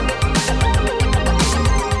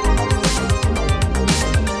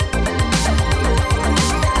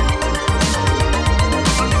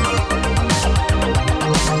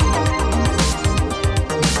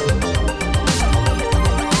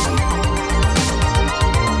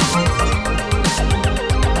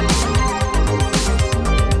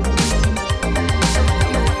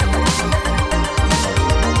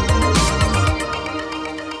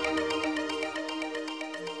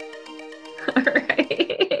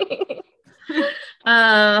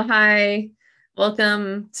Hi.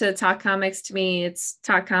 Welcome to Talk Comics to Me. It's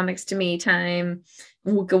Talk Comics to Me time.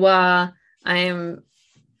 Wukawa. I'm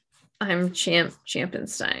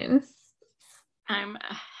Champenstein. I'm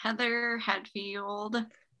Heather Hadfield.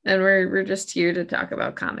 And we're just here to talk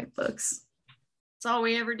about comic books. That's all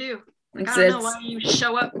we ever do. I don't know why you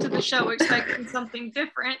show up to the show expecting something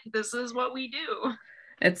different. This is what we do.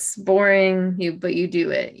 It's boring, but you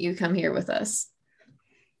do it. You come here with us.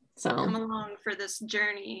 So come along for this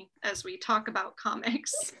journey as we talk about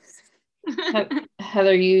comics.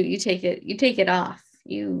 Heather, you take it off.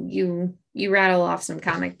 You rattle off some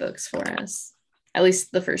comic books for us. At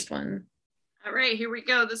least the first one. All right, here we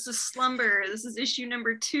go. This is Slumber. This is issue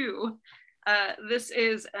number 2. This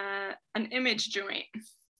is an Image joint.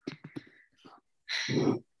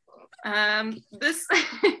 This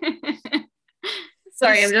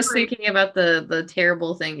Sorry, I'm just thinking about the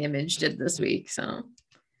terrible thing Image did this week. So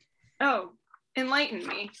oh, enlighten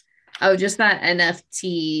me. Oh, just that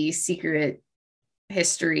NFT secret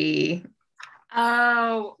history.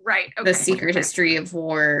 Oh, right. Okay. The secret history of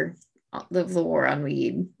war, the war on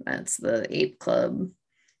weed. That's the Ape Club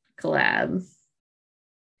collab.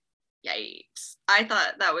 Yikes. I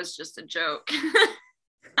thought that was just a joke.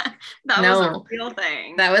 That was a real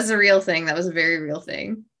thing. That was a real thing. That was a very real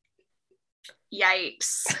thing.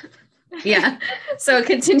 Yikes. Yeah. So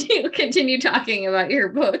continue talking about your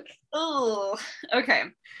book. Oh, okay.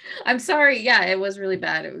 I'm sorry. Yeah, it was really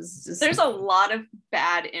bad. It was just there's a lot of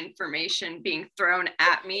bad information being thrown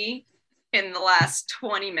at me in the last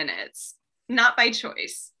 20 minutes. Not by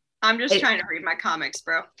choice. I'm just trying to read my comics,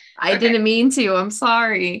 bro. I didn't mean to. I'm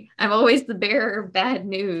sorry. I'm always the bearer of bad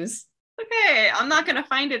news. Okay, I'm not going to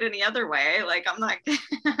find it any other way. Like, I'm not,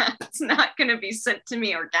 it's not going to be sent to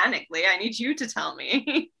me organically. I need you to tell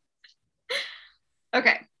me.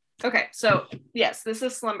 Okay, so yes, this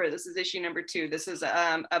is Slumber. This is issue number 2. This is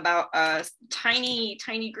about a tiny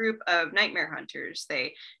group of nightmare hunters.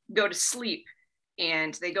 They go to sleep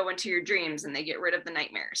and they go into your dreams and they get rid of the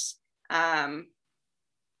nightmares.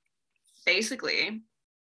 Basically,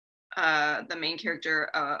 the main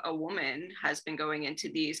character, a woman, has been going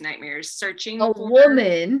into these nightmares searching for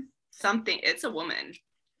woman something. It's a woman.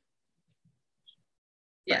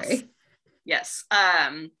 Yes. Sorry. Yes.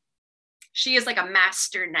 She is like a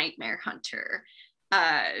master nightmare hunter.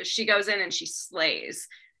 She goes in and she slays.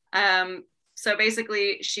 So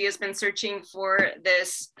basically, she has been searching for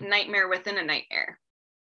this nightmare within a nightmare.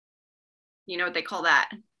 You know what they call that?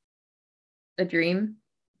 A dream?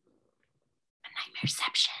 A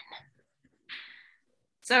nightmareception.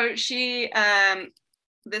 So she,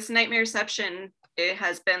 this nightmareception, it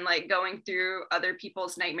has been like going through other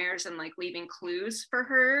people's nightmares and like leaving clues for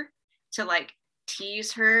her to like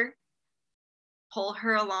tease her, pull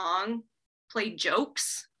her along, play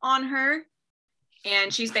jokes on her.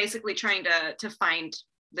 And she's basically trying to find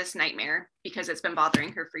this nightmare because it's been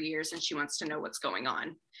bothering her for years and she wants to know what's going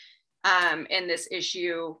on. In this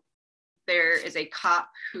issue, there is a cop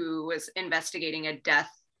who was investigating a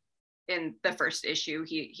death in the first issue.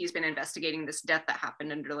 He's been investigating this death that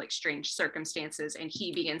happened under like strange circumstances, and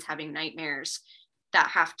he begins having nightmares that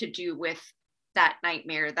have to do with that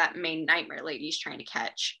nightmare, that main nightmare lady's trying to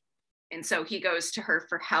catch. And so he goes to her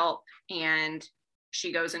for help, and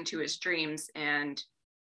she goes into his dreams, and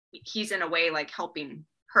he's in a way like helping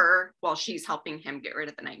her while she's helping him get rid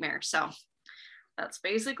of the nightmare. So that's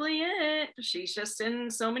basically it. She's just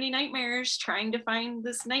in so many nightmares trying to find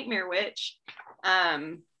this nightmare witch.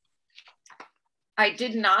 I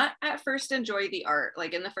did not at first enjoy the art.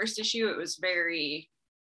 Like in the first issue, it was very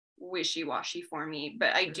wishy-washy for me,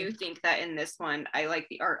 but I do think that in this one, I like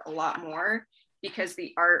the art a lot more because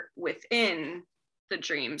the art within the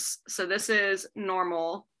dreams. So this is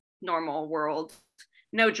normal world,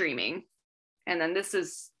 no dreaming. And then this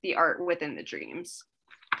is the art within the dreams.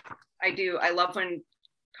 I love when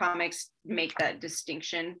comics make that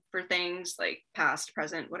distinction for things like past,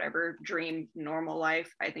 present, whatever, dream, normal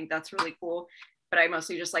life. I think that's really cool. But I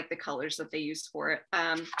mostly just like the colors that they used for it.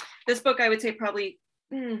 This book, I would say probably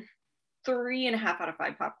 3.5 out of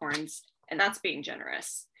 5 popcorns, and that's being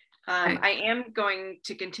generous. I am going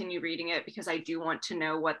to continue reading it because I do want to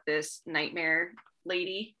know what this nightmare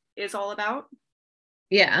lady is all about.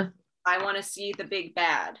 Yeah. I want to see the big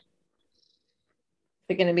bad. Is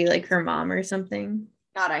it going to be like her mom or something?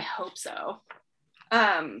 God, I hope so.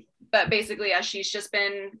 But basically, she's just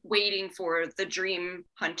been waiting for the dream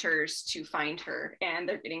hunters to find her, and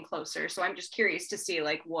they're getting closer. So I'm just curious to see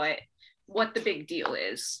like what the big deal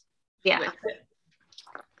is. Yeah.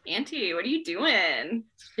 Auntie, what are you doing?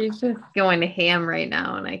 She's just going to ham right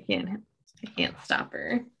now, and I can't stop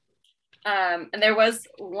her. And there was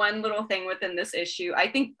one little thing within this issue. I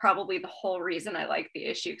think probably the whole reason I liked the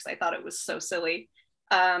issue, because I thought it was so silly.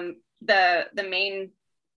 The main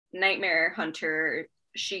nightmare hunter,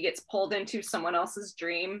 she gets pulled into someone else's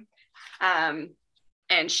dream, and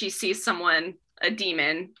she sees someone, a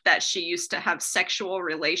demon that she used to have sexual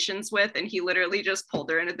relations with, and he literally just pulled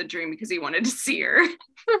her into the dream because he wanted to see her.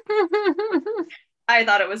 I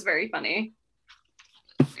thought it was very funny.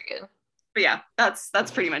 But yeah, that's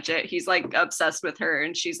pretty much it. He's like obsessed with her,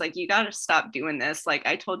 and she's like, you gotta stop doing this. Like,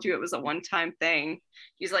 I told you it was a one-time thing.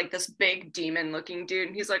 He's like this big demon looking dude,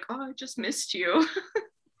 and he's like, oh, I just missed you.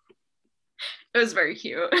 It was very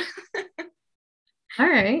cute. All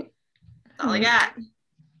right. That's all I got.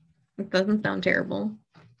 It doesn't sound terrible.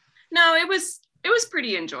 No, it was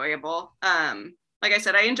pretty enjoyable. Like I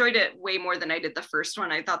said, I enjoyed it way more than I did the first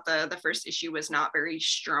one. I thought the first issue was not very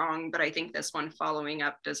strong, but I think this one following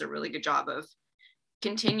up does a really good job of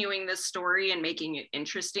continuing this story and making it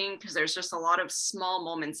interesting, because there's just a lot of small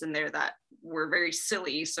moments in there that were very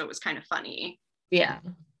silly, so it was kind of funny. Yeah.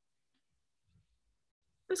 It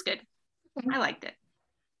was good. I liked it.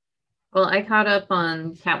 Well, I caught up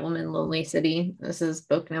on Catwoman Lonely City. This is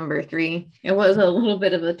book number 3. It was a little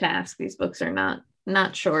bit of a task. These books are not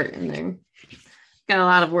short, and they're got a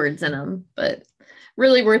lot of words in them, but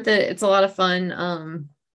really worth it. It's a lot of fun.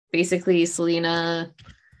 Basically, Selena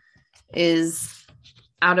is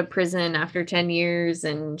out of prison after 10 years,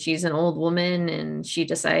 and she's an old woman, and she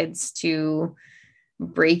decides to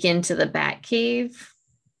break into the Batcave,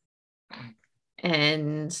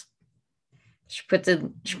 and she puts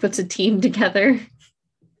a team together.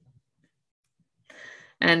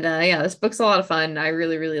 And yeah, this book's a lot of fun. I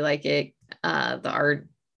really, really like it. The art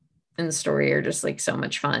and the story are just like so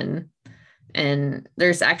much fun. And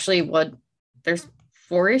there's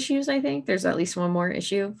 4 issues, I think. There's at least one more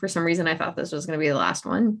issue. For some reason, I thought this was going to be the last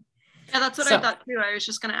one. Yeah, that's what I thought too. I was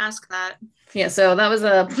just going to ask that. Yeah, so that was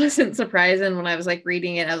a pleasant surprise. And when I was like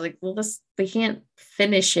reading it, I was like, well, they can't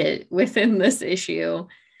finish it within this issue.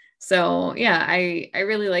 So yeah, I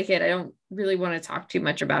really like it. I don't really want to talk too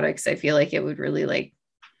much about it because I feel like it would really like,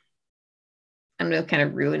 I don't know, kind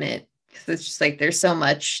of ruin it. Because it's just like there's so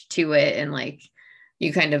much to it, and like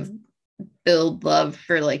you kind of build love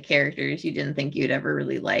for like characters you didn't think you'd ever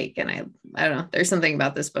really like. And I don't know, there's something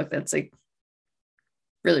about this book that's like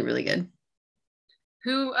really, really good.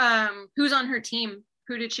 Who's on her team?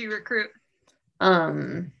 Who did she recruit?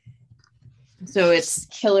 So it's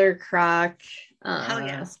Killer Croc. Hell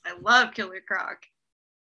yes, I love Killer Croc.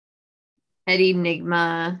 Eddie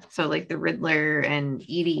Nigma, so like the Riddler, and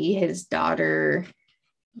Edie, his daughter,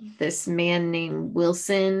 this man named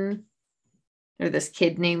Wilson, or this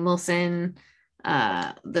kid named Wilson.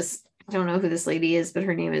 I don't know who this lady is, but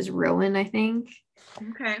her name is Rowan, I think.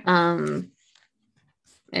 Okay.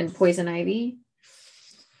 And Poison Ivy.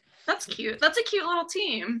 That's cute. That's a cute little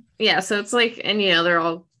team. Yeah, so it's like, and they're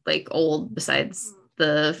all like old besides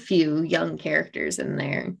the few young characters in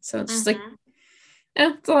there. So it's just like,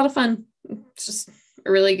 yeah, it's a lot of fun. It's just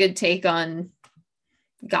a really good take on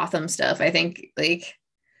Gotham stuff. I think like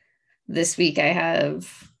this week I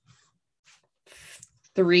have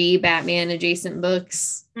 3 Batman adjacent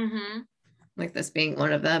books, like this being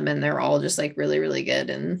one of them, and they're all just like really, really good.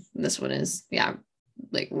 And this one is, yeah,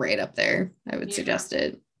 like right up there. I would suggest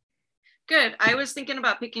it. Good. I was thinking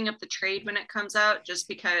about picking up the trade when it comes out, just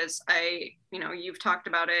because you've talked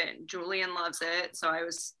about it, and Julian loves it. So I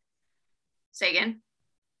was saying,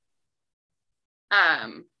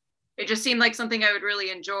 it just seemed like something I would really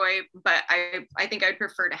enjoy, but I think I'd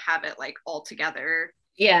prefer to have it like all together.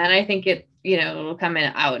 Yeah, and I think it'll come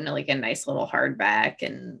out in like a nice little hardback,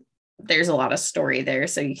 and there's a lot of story there,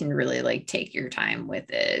 so you can really like take your time with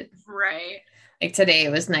it. Right. Like today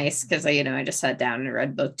it was nice because I just sat down and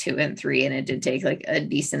read book 2 and 3, and it did take like a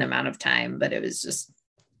decent amount of time, but it was just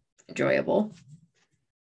enjoyable.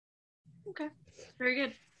 Okay, very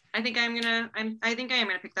good. I think I am gonna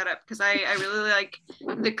pick that up, because I really like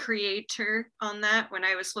the creator on that. When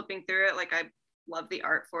I was flipping through it, like I love the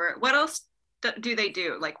art for it. What else do they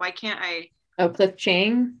do? Like, why can't I? Oh, Cliff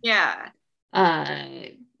Chang. Yeah.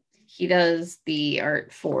 He does the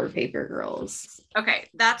art for Paper Girls. Okay,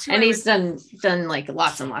 that's who. And he's done like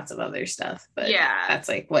lots and lots of other stuff, but yeah, that's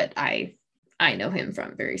like what I know him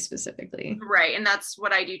from very specifically. Right, and that's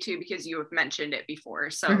what I do too, because you have mentioned it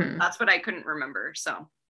before, so that's what I couldn't remember. So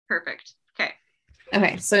perfect.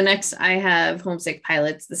 Okay, so next I have Homesick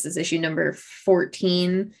Pilots. This is issue number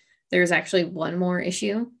 14. There's actually one more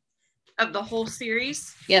issue of the whole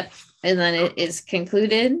series. Yep, and then it is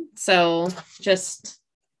concluded. So just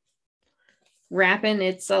wrapping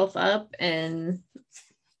itself up, and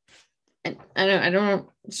I don't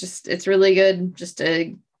it's really good. Just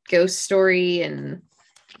a ghost story and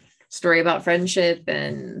story about friendship.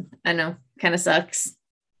 And I know, kind of sucks.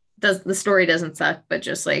 The story doesn't suck, but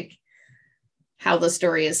just like how the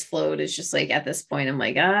story is flowed is just like at this point, I'm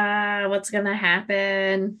like, what's gonna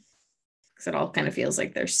happen? Because it all kind of feels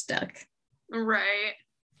like they're stuck. Right.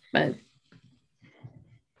 But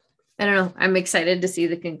I don't know. I'm excited to see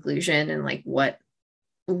the conclusion and like what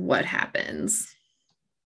happens.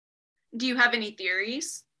 Do you have any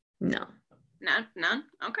theories? No. None?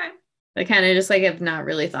 Okay. I kind of just like have not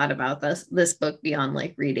really thought about this book beyond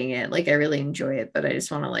like reading it. Like I really enjoy it, but I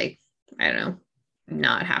just want to like, I don't know,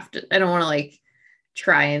 not have to, I don't want to like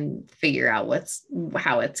try and figure out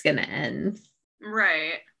how it's gonna end.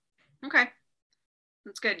 Right. Okay.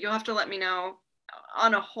 That's good. You'll have to let me know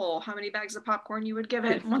on a whole how many bags of popcorn you would give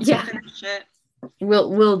it once you finish it.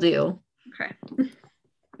 We'll do. Okay.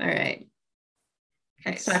 All right.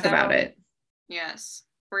 Okay. Let's talk about it. Yes.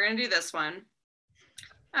 We're gonna do this one.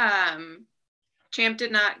 Champ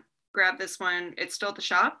did not grab this one. It's still at the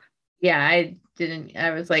shop. Yeah, I didn't.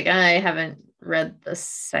 I was like, I haven't read the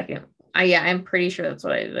second. I'm pretty sure that's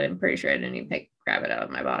what I did. I'm pretty sure I didn't even grab it out of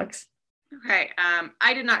my box. Okay.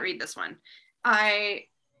 I did not read this one. I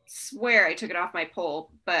swear I took it off my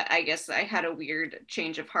pull, but I guess I had a weird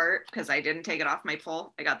change of heart because I didn't take it off my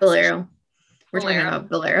pull. I got this Bolero. We're talking about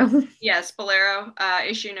Bolero. Yes, Bolero,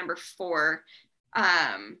 issue number 4.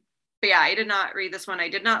 But yeah, I did not read this one. I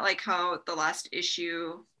did not like how the last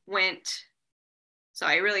issue went. So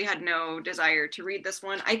I really had no desire to read this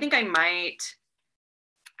one. I think I might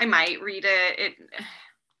read it. It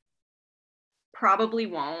probably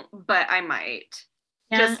won't, but I might.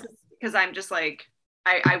 Yeah. Just because I'm just like,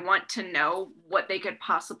 I want to know what they could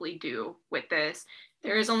possibly do with this.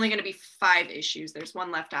 There is only going to be 5 issues. There's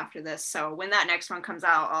one left after this. So when that next one comes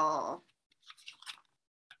out,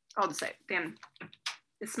 I'll just say, damn,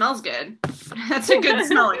 it smells good. That's a good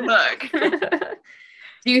smelling book.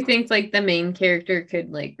 Do you think like the main character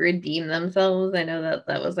could like redeem themselves? I know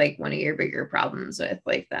that was like one of your bigger problems with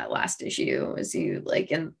like that last issue, was you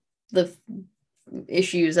like in the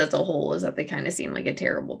issues as a whole is that they kind of seem like a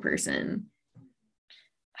terrible person.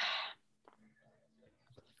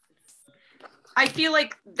 I feel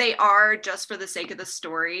like they are just for the sake of the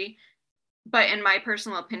story, but in my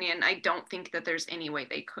personal opinion, I don't think that there's any way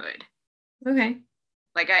they could. Okay.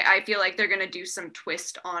 Like, I feel like they're going to do some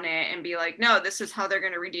twist on it and be like, no, this is how they're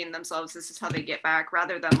going to redeem themselves. This is how they get back,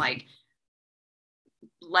 rather than like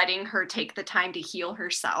letting her take the time to heal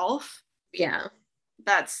herself. Yeah.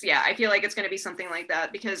 I feel like it's going to be something like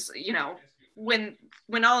that because, you know, when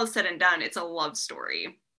all is said and done, it's a love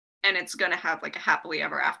story and it's going to have like a happily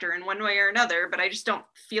ever after in one way or another. But I just don't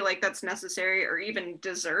feel like that's necessary or even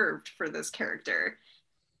deserved for this character.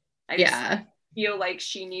 I just feel like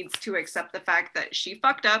she needs to accept the fact that she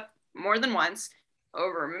fucked up more than once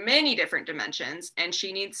over many different dimensions, and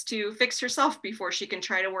she needs to fix herself before she can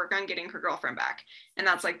try to work on getting her girlfriend back. And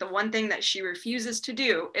that's like the one thing that she refuses to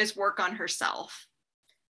do is work on herself.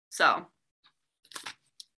 So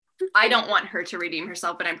I don't want her to redeem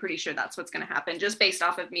herself, but I'm pretty sure that's what's going to happen just based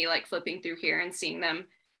off of me like flipping through here and seeing them,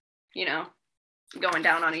 you know, going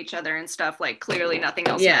down on each other and stuff. Like clearly nothing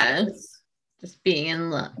else matters. Just being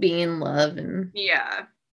in love and yeah.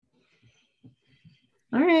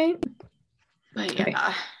 All right. But yeah. Okay.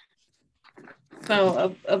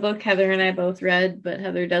 So a book Heather and I both read, but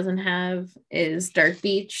Heather doesn't have, is Dark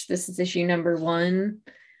Beach. This is issue number 1.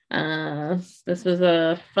 This was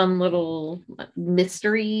a fun little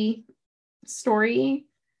mystery story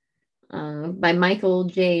by Michael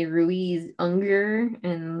J. Ruiz Unger,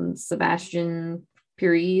 and Sebastian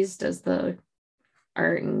Pires does the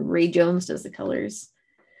art and Ray Jones does the colors.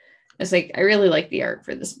 It's like, I really like the art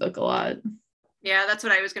for this book a lot. Yeah, that's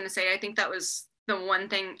what I was going to say. I think that was the one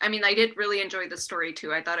thing. I mean, I did really enjoy the story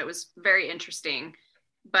too. I thought it was very interesting,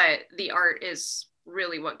 but the art is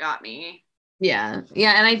really what got me. Yeah.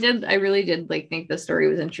 And I really did like think the story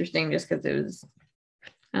was interesting just because it was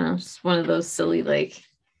just one of those silly, like,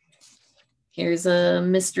 here's a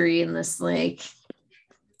mystery and this like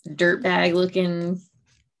dirtbag looking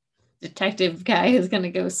detective guy is going to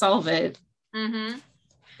go solve it. Mm-hmm.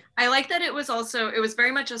 I like that it was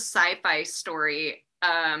very much a sci-fi story,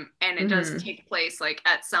 and it does take place like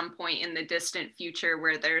at some point in the distant future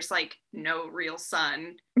where there's like no real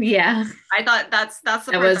sun. Yeah, I thought that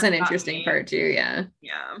was an interesting part too. Yeah,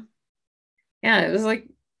 it was like,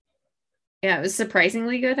 it was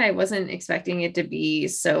surprisingly good. I wasn't expecting it to be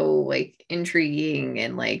so like intriguing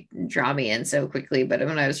and like draw me in so quickly, but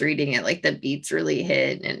when I was reading it, like the beats really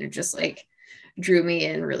hit and it just like drew me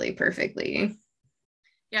in really perfectly.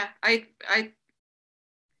 Yeah, I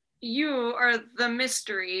you are the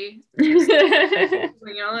mystery.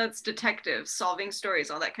 That's detective solving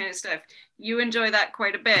stories, all that kind of stuff. You enjoy that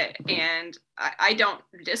quite a bit, and I don't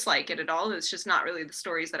dislike it at all. It's just not really the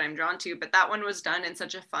stories that I'm drawn to, but that one was done in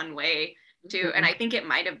such a fun way too. And I think it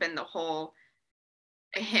might have been the whole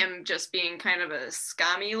him just being kind of a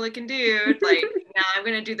scummy looking dude, like, now I'm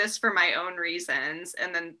gonna do this for my own reasons,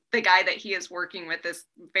 and then the guy that he is working with is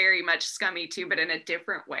very much scummy too, but in a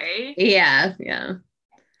different way. Yeah.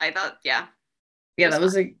 I thought, yeah, that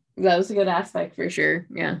was a good aspect for sure.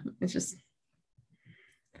 Yeah, it's just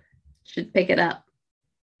should pick it up.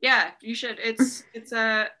 Yeah, you should. It's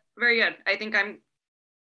very good. I think I'm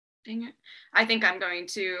going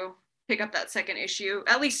to pick up that second issue,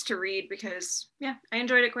 at least to read, because yeah, I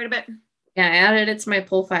enjoyed it quite a bit. Yeah, I added it to my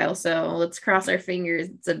pull file, so let's cross our fingers.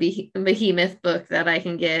 It's a Behemoth book that I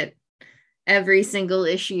can get every single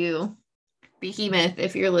issue. Behemoth,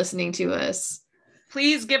 if you're listening to us,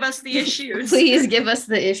 please give us the issues. Please give us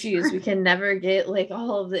the issues. We can never get like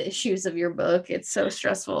all of the issues of your book. It's so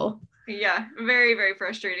stressful. Yeah, very, very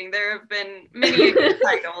frustrating. There have been many a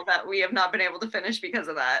title that we have not been able to finish because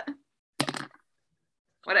of that.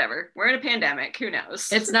 Whatever. We're in a pandemic. Who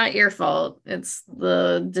knows? It's not your fault. It's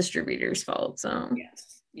the distributor's fault. So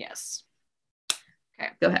yes.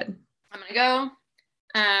 Okay. Go ahead. I'm gonna go.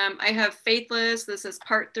 I have Faithless. This is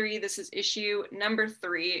part 3. This is issue number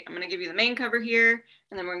 3. I'm going to give you the main cover here,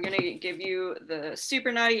 and then we're going to give you the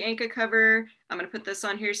Super Naughty Anka cover. I'm going to put this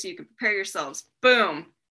on here so you can prepare yourselves. Boom.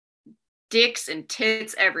 Dicks and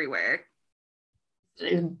tits everywhere.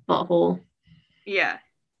 Butthole. Yeah.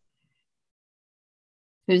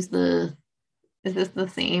 Is this the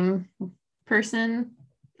same person?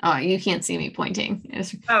 Oh, you can't see me pointing.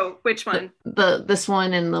 Oh, which one? This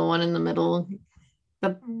one and the one in the middle.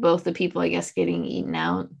 Both the people, I guess, getting eaten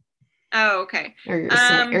out. Oh, okay. Or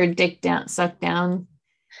sucked down.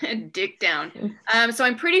 Dick down. So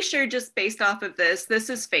I'm pretty sure, just based off of this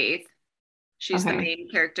is Faith. She's the main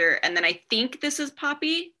character. And then I think this is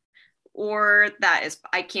Poppy, or that is,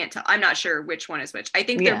 I can't tell. I'm not sure which one is which. I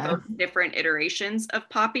think they're both different iterations of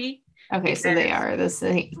Poppy. Okay, so they are the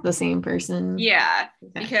same person. Yeah,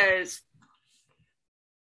 because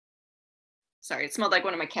sorry, it smelled like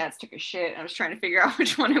one of my cats took a shit. I was trying to figure out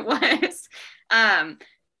which one it was. But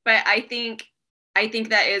I think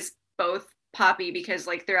that is both Poppy, because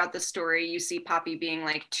like throughout the story you see Poppy being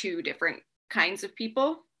like 2 different kinds of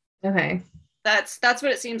people. Okay. That's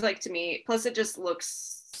what it seems like to me. Plus it just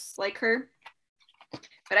looks like her.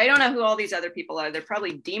 But I don't know who all these other people are. They're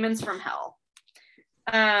probably demons from hell.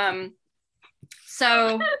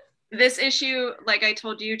 So this issue, like I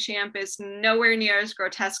told you, Champ, is nowhere near as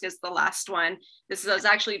grotesque as the last one. This is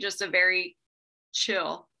actually just a very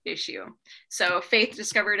chill issue. So Faith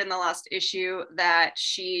discovered in the last issue that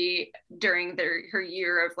she, during her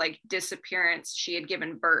year of like disappearance, she had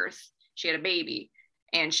given birth. She had a baby,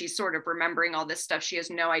 and she's sort of remembering all this stuff. She has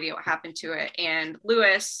no idea what happened to it. And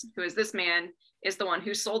Lewis, who is this man, is the one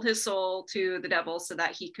who sold his soul to the devil so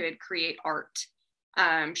that he could create art.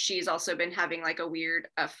 She's also been having like a weird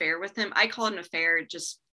affair with him. I call it an affair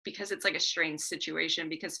just because it's like a strange situation,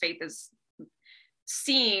 because Faith is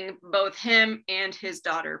seeing both him and his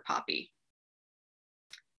daughter Poppy.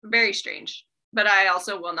 Very strange, but I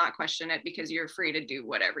also will not question it, because you're free to do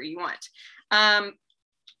whatever you want.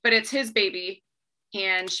 But it's his baby,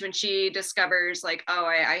 and when she discovers like, oh,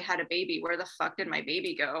 I had a baby, where the fuck did my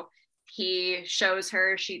baby go? He shows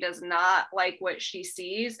her she does not like what she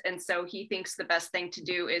sees, and so he thinks the best thing to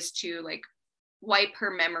do is to like wipe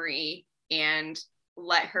her memory and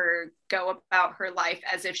let her go about her life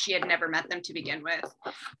as if she had never met them to begin with.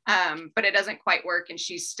 But it doesn't quite work, and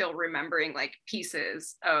she's still remembering like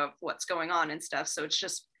pieces of what's going on and stuff, so it's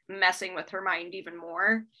just messing with her mind even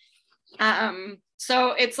more.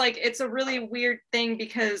 So it's like, it's a really weird thing,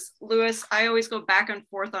 because Lewis, I always go back and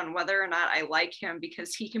forth on whether or not I like him,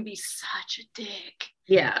 because he can be such a dick.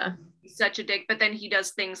 Yeah. He's such a dick. But then he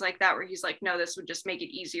does things like that where he's like, no, this would just make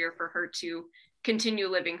it easier for her to continue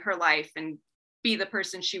living her life and be the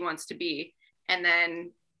person she wants to be. And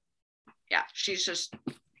then, yeah,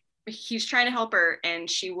 he's trying to help her and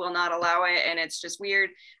she will not allow it. And it's just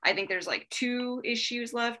weird. I think there's like 2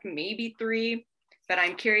 issues left, maybe 3, but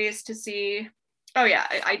I'm curious to see. Oh yeah,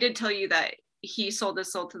 I did tell you that he sold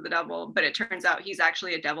his soul to the devil, but it turns out he's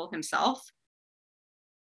actually a devil himself.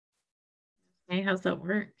 Hey, how's that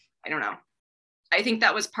work? I don't know. I think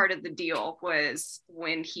that was part of the deal, was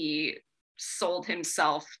when he sold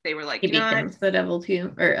himself, they were like, he becomes the devil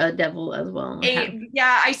too, or a devil as well.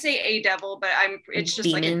 Yeah, I say a devil, but it's just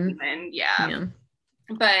demon. Like a demon. Yeah.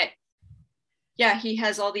 But yeah, he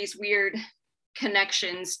has all these weird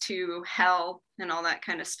connections to hell and all that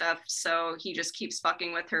kind of stuff. So he just keeps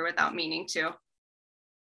fucking with her without meaning to.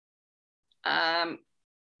 All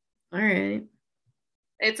right.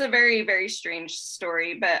 It's a very, very strange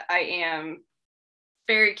story, but I am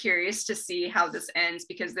very curious to see how this ends,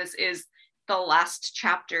 because this is the last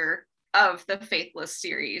chapter of the Faithless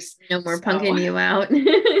series. No more punking you out.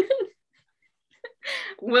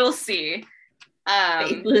 We'll see.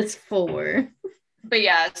 Faithless 4. But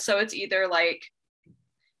yeah, so it's either like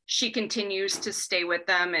she continues to stay with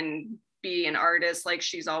them and be an artist like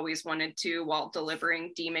she's always wanted to while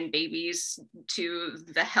delivering demon babies to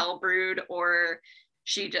the hell brood, or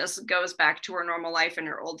she just goes back to her normal life and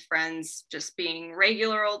her old friends, just being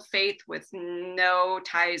regular old Faith with no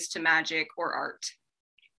ties to magic or art.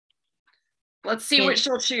 Let's see what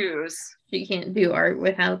she'll choose. She can't do art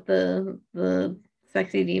without the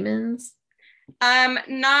sexy demons.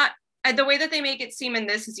 Not the way that they make it seem in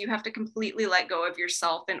this is you have to completely let go of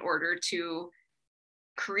yourself in order to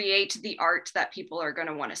create the art that people are going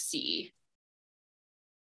to want to see.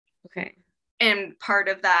 Okay. And part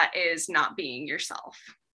of that is not being yourself.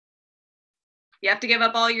 You have to give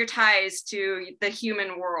up all your ties to the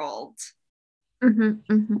human world.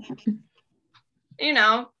 Mm-hmm, mm-hmm. You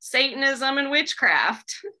know, Satanism and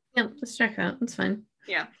witchcraft. Yeah, let's check out. That's fine.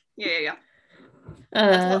 Yeah.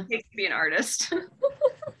 That's what it takes to be an artist.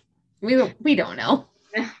 We don't know.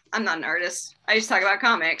 I'm not an artist. I just talk about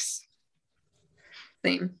comics.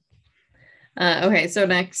 Same. Okay, so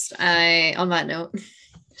next, on that note,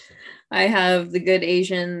 I have The Good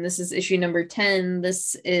Asian. This is issue number 10.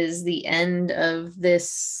 This is the end of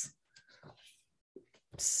this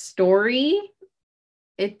story.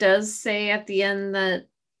 It does say at the end that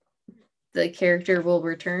the character will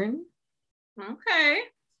return. Okay.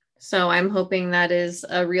 So I'm hoping that is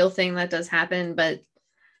a real thing that does happen, but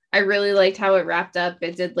I really liked how it wrapped up.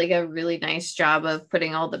 It did like a really nice job of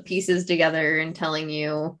putting all the pieces together and telling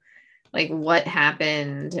you like what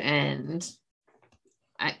happened. And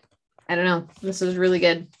I don't know. This was really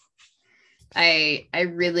good. I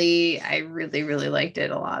really liked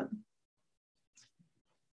it a lot.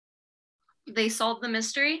 They solved the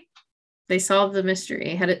mystery? They solved the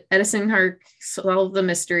mystery. Edison Hark solved the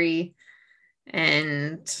mystery,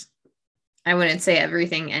 and I wouldn't say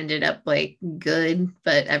everything ended up like good,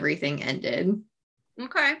 but everything ended.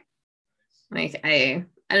 Okay. Like I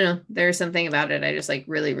don't know. There's something about it I just like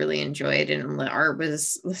really enjoyed, and the art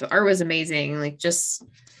was amazing. Like just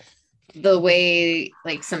the way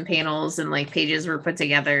like some panels and like pages were put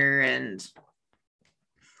together, and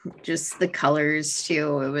just the colors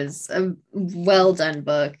too. It was a well done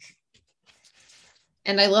book.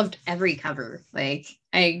 And I loved every cover. Like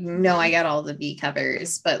I know I got all the B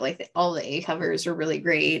covers, but like all the A covers were really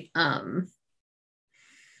great.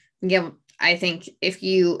 Yeah, I think if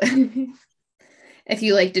you if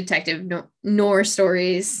you like detective noir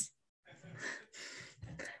stories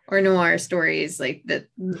or noir stories, like that,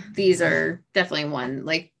 these are definitely one.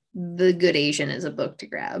 Like The Good Asian is a book to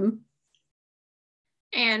grab.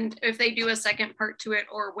 And if they do a second part to it,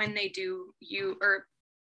 or when they do, or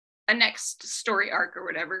a next story arc or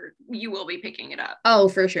whatever, you will be picking it up. Oh,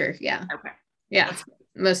 for sure. Yeah. Okay. Yeah,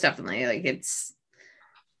 most definitely. Like it's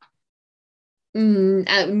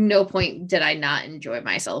at no point did I not enjoy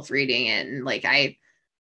myself reading it. And like I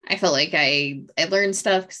felt like I learned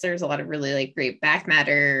stuff because there's a lot of really like great back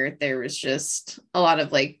matter. There was just a lot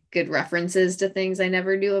of like good references to things I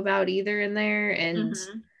never knew about either in there. And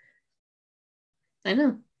I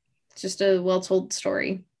know it's just a well-told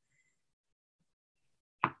story.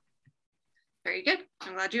 Very good.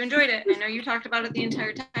 I'm glad you enjoyed it. I know you talked about it the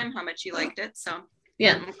entire time, how much you liked it. So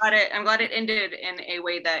yeah, I'm glad it ended in a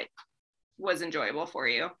way that was enjoyable for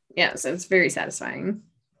you. Yeah, so it's very satisfying.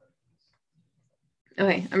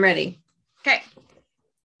 Okay, I'm ready. Okay.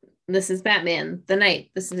 This is Batman the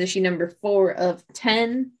Knight. This is issue number 4 of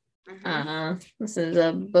 10. This is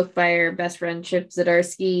a book by our best friend Chip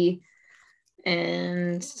Zdarsky,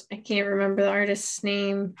 and I can't remember the artist's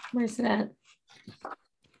name. Where's it at?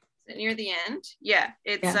 Is it near the end? Yeah,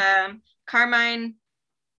 it's Carmine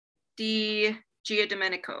Di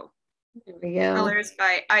Giandomenico. There we go. Colors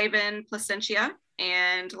by Ivan Placentia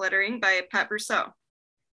and lettering by Pat Brousseau.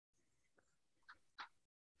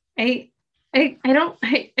 I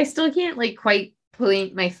still can't like quite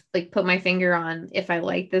put my finger on if I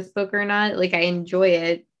like this book or not. Like I enjoy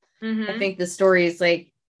it. I think the story is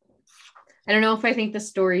like, I don't know if I think the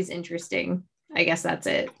story's interesting. I guess that's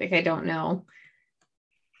it. Like I don't know.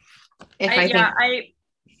 I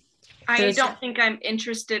don't think I'm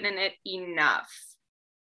interested in it enough.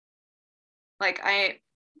 Like I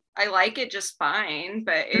like it just fine,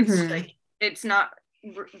 but it's like it's not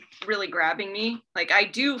really grabbing me. Like I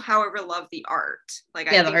do, however, love the art. Like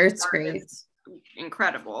Yeah, I the think art's the art great. is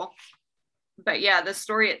incredible. But yeah, the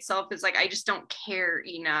story itself is like I just don't care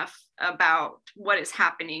enough about what is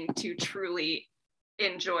happening to truly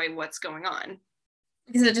enjoy what's going on.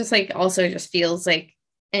 Because it just like also just feels like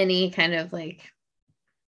any kind of like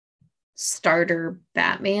starter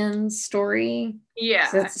Batman story. So Yeah.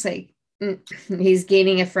 it's like he's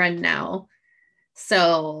gaining a friend now.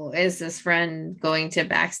 So is this friend going to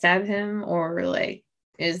backstab him, or like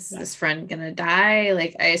is this friend gonna die?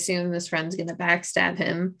 Like I assume this friend's gonna backstab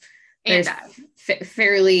him. And There's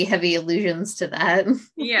fairly heavy allusions to that.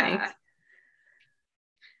 yeah. Like,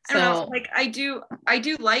 I don't know. so Like I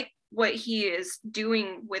do like what he is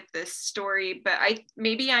doing with this story, but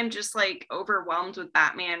maybe I'm just like overwhelmed with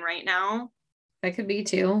Batman right now. that could be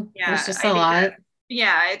too. There's Yeah, just a lot.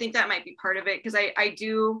 I think that might be part of it because I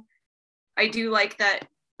do like that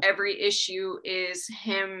every issue is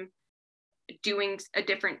him doing a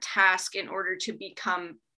different task in order to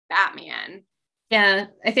become Batman. Yeah,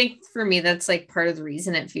 I think for me that's like part of the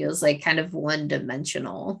reason it feels like kind of one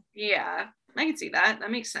dimensional. Yeah, I can see that.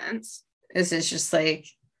 That makes sense. This is just like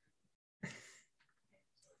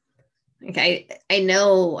I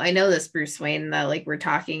know this Bruce Wayne that like we're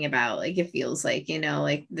talking about. Like it feels like, you know,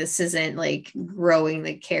 like this isn't like growing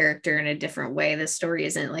the character in a different way. The story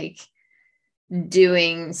isn't like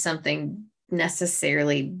doing something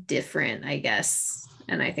necessarily different, I guess.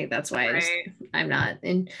 And I think that's why I'm not,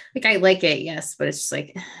 and like I like it, yes, but it's just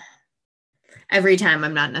like every time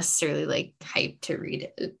I'm not necessarily like hyped to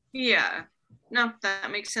read it. Yeah, no,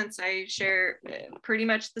 that makes sense. I share pretty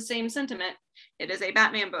much the same sentiment. It is a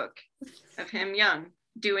Batman book of him young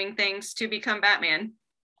doing things to become Batman.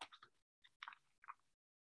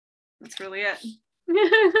 That's really it.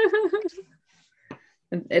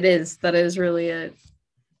 It is. That is really it.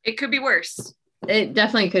 It could be worse. It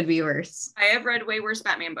definitely could be worse. I have read way worse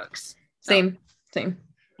Batman books. So. Same.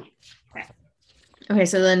 Okay,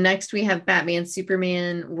 so then next we have Batman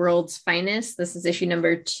Superman World's Finest. This is issue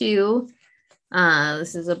number 2.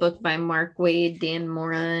 This is a book by Mark Waid, Dan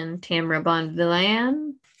Mora, and Tamra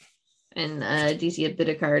Bonvillain. And DC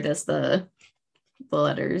Abubakar does the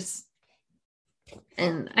letters.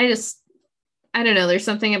 And I don't know, there's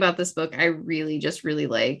something about this book I really just really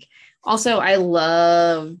like. Also, I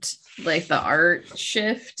loved like the art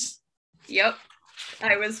shift. Yep.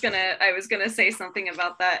 I was gonna say something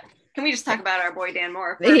about that. Can we just talk about our boy Dan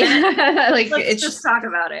Mora? Yeah, like let's just talk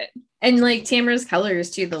about it. And like Tamara's colors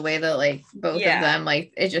too, the way that like both of them,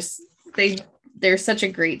 like it just they're such a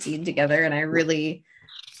great team together, and I really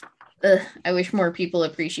I wish more people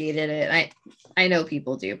appreciated it. I know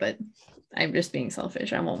people do, but I'm just being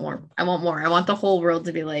selfish. I want more. I want the whole world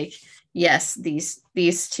to be like, yes, these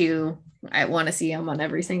two, I want to see them on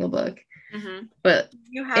every single book. Mm-hmm. But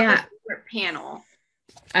you have a favorite panel?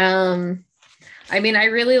 I mean, I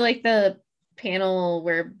really like the panel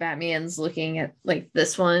where Batman's looking at like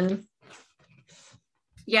this one.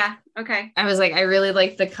 Yeah. Okay. I was like, I really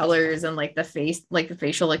like the colors and like the face, like the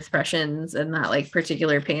facial expressions in that like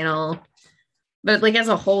particular panel. But like as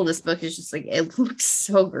a whole, this book is just like, it looks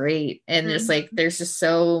so great. And just like, there's just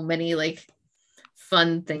so many like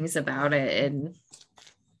fun things about it. And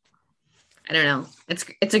I don't know,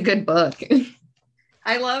 it's a good book.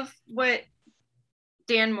 I love what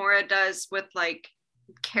Dan Mora does with like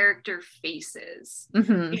character faces,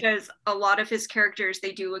 because a lot of his characters,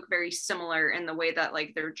 they do look very similar in the way that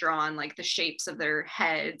like they're drawn, like the shapes of their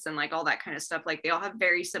heads and like all that kind of stuff. Like they all have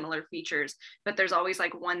very similar features, but there's always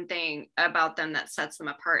like one thing about them that sets them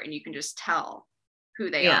apart, and you can just tell who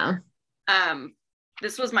they are.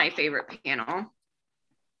 This was my favorite panel.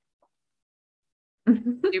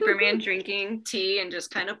 Superman drinking tea and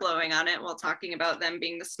just kind of blowing on it while talking about them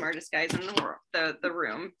being the smartest guys in the world, the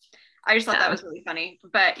room. I just thought that was really funny.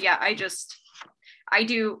 But yeah, I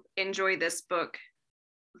do enjoy this book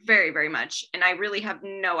very, very much. And I really have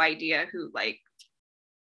no idea who like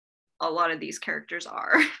a lot of these characters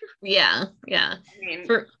are. Yeah. I mean,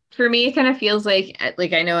 for me, it kind of feels like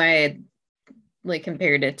I know I had like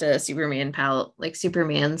compared it to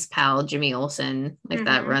Superman's pal Jimmy Olsen, like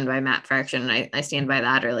that run by Matt Fraction. And I stand by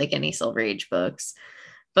that, or like any Silver Age books.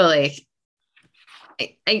 But like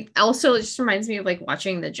I also, it just reminds me of like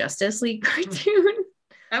watching the Justice League cartoon.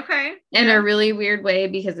 Okay. In a really weird way,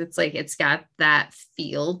 because it's like it's got that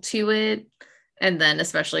feel to it. And then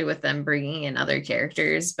especially with them bringing in other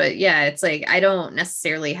characters. But yeah, it's like I don't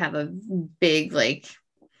necessarily have a big like,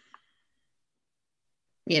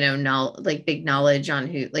 you know, big knowledge on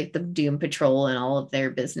who, like the Doom Patrol and all of their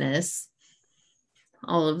business,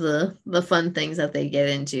 all of the fun things that they get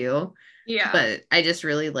into. Yeah. But I just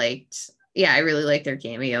really liked yeah, I really liked their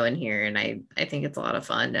cameo in here, and I think it's a lot of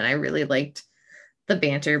fun, and I really liked the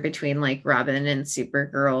banter between like Robin and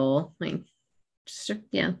Supergirl. Like, just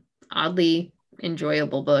yeah, oddly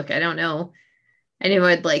enjoyable book. I don't know. I knew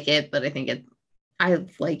I'd like it, but I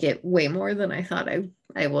like it way more than I thought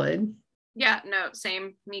I would. Yeah, no,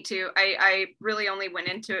 same. Me too. I really only went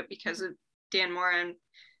into it because of Dan Mora and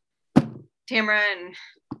Tamara and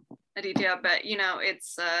Aditya, but you know,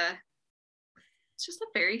 it's just a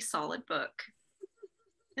very solid book.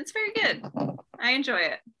 It's very good. I enjoy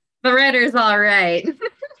it. The writer's all right.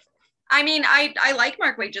 I mean, I like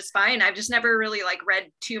Mark Waid just fine. I've just never really like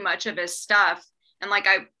read too much of his stuff, and like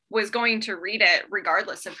I was going to read it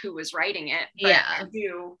regardless of who was writing it. But Yeah,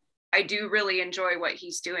 I do really enjoy what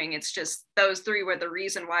he's doing. It's just those three were the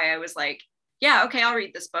reason why I was like, yeah, okay, I'll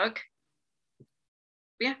read this book.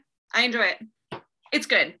 Yeah, I enjoy it. It's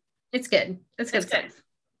good. it's good. It's good stuff.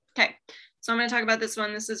 Okay, so I'm going to talk about this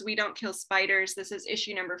one. This is We Don't Kill Spiders. This is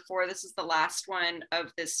issue number 4. This is the last one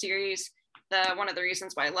of this series. One of the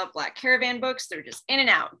reasons why I love Black Caravan books. They're just in and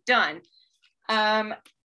out, done.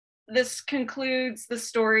 This concludes the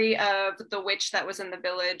story of the witch that was in the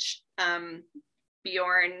village.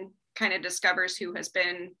 Bjorn kind of discovers who has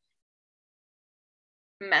been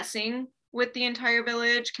messing with the entire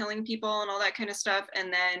village, killing people and all that kind of stuff.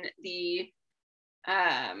 And then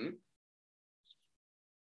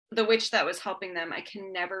the witch that was helping them, I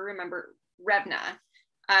can never remember, Revna.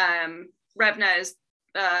 Revna is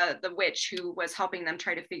the witch who was helping them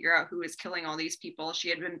try to figure out who was killing all these people. She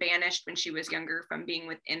had been banished when she was younger from being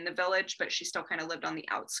within the village, but she still kind of lived on the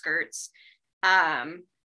outskirts.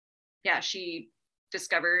 Yeah, she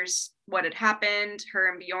discovers what had happened. Her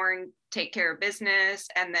and Bjorn take care of business,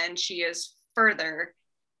 and then she is further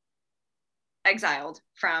exiled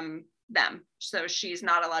from them. So she's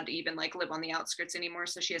not allowed to even like live on the outskirts anymore.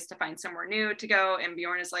 So she has to find somewhere new to go. And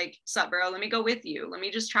Bjorn is like, sup, bro, let me go with you. Let me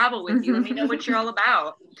just travel with you. Let me know what you're all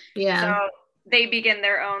about. Yeah. So they begin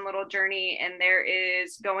their own little journey. And there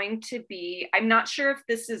is going to be, I'm not sure if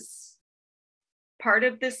this is part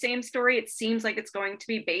of the same story. It seems like it's going to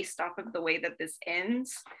be based off of the way that this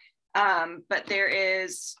ends. But there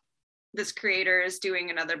is, this creator is doing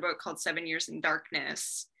another book called 7 Years in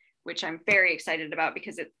Darkness, which I'm very excited about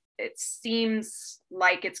because it seems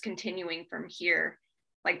like it's continuing from here.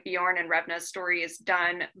 Like Bjorn and Revna's story is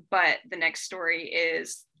done, but the next story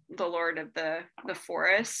is the Lord of the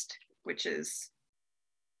Forest, which is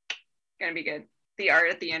gonna be good. The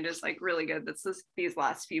art at the end is like really good. These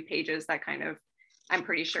last few pages that kind of, I'm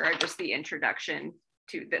pretty sure, are just the introduction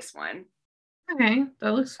to this one. Okay,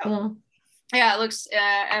 that looks cool. Yeah, it looks,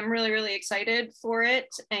 I'm really, really excited for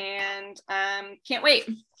it, and can't wait.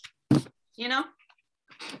 You know?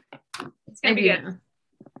 It's gonna be good.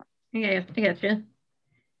 Yeah, I gotcha.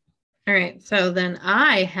 All right, so then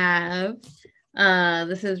I have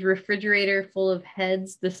this is Refrigerator Full of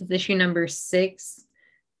Heads. This is issue number 6.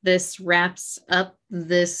 This wraps up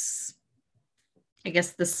this, I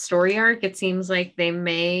guess, the story arc. It seems like they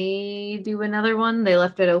may do another one. They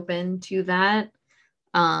left it open to that.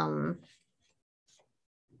 Yeah,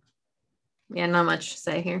 not much to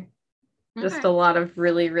say here. Okay. Just a lot of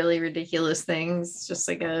really, really ridiculous things. Just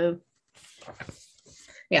like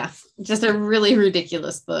just a really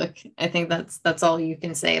ridiculous book. I think that's all you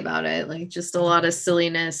can say about it. Like, just a lot of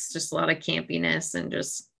silliness, just a lot of campiness, and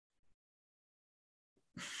just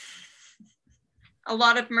a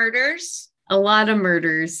lot of murders. A lot of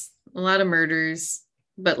murders,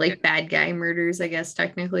 but like bad guy murders, I guess,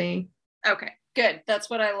 technically. Okay, good. That's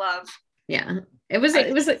what I love. Yeah, it was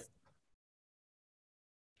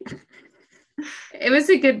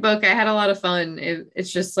a good book. I had a lot of fun.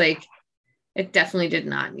 It's just like, it definitely did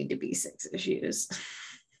not need to be 6 issues.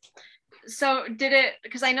 So did it,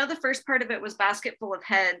 because I know the first part of it was Basket Full of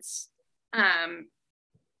Heads,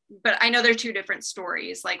 but I know they're 2 different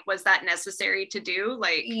stories. Like, was that necessary to do?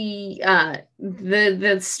 Like,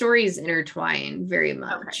 the stories intertwine very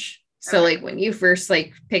much. Okay. So like, when you first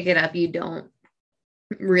like pick it up, you don't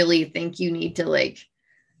really think you need to like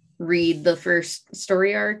read the first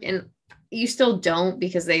story arc, and you still don't,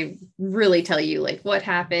 because they really tell you like what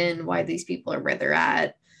happened, why these people are where they're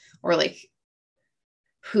at, or like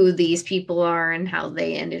who these people are and how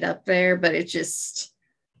they ended up there. But it just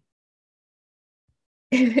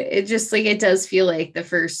like, it does feel like the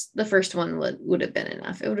first one would have been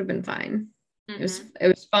enough. It would have been fine. Mm-hmm. It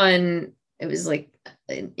was fun. It was like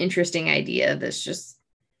an interesting idea. That's just,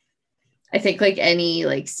 I think like any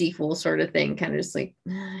like sequel sort of thing, kind of just like,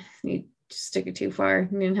 you just took it too far.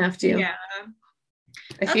 You didn't have to. Yeah.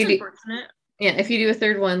 That's unfortunate. If you do a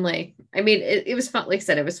third one, like, I mean, it was fun. Like I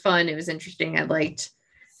said, it was fun. It was interesting. I liked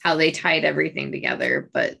how they tied everything together.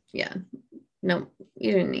 But yeah, No,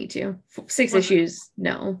 you didn't need to. 6 Wasn't issues,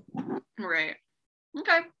 no. right.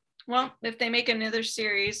 Okay. Well, if they make another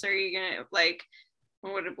series, are you gonna like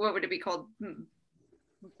what would it be called?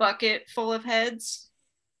 Bucket full of heads?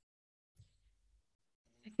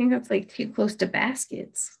 I think that's like too close to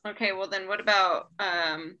baskets. Okay, well then what about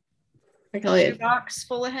I call it shoebox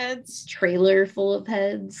full of heads? trailer full of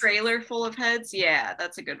heads. Trailer full of heads? Yeah,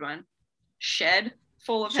 that's a good one. Shed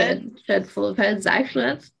full of heads? Shed full of heads. Actually,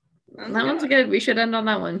 That's a that good one's one. good. We should end on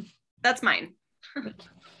that one. That's mine.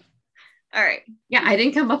 All right. Yeah, I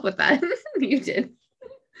didn't come up with that. You did.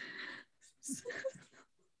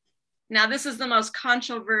 Now this is the most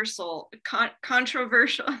controversial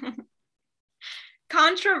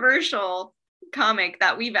controversial comic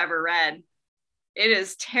that we've ever read. It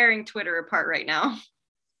is tearing Twitter apart right now.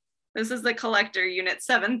 This is the Collector Unit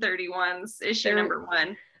 731's issue number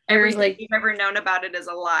 1. Everything like, you've ever known about it is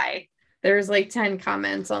a lie. There's like 10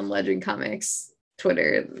 comments on Legend Comics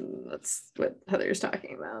Twitter. That's what Heather's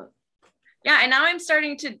talking about. Yeah, and now I'm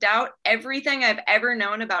starting to doubt everything I've ever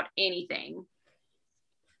known about anything.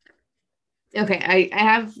 Okay, I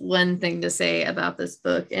have one thing to say about this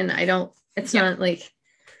book, and it's not like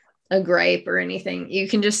a gripe or anything. You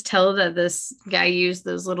can just tell that this guy used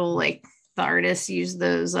those little, like, the artist used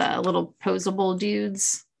those little posable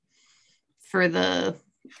dudes for the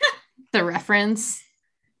reference.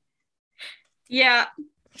 Yeah.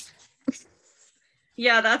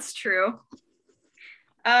 Yeah, that's true.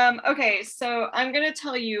 Okay, so I'm going to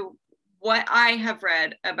tell you what I have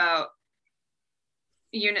read about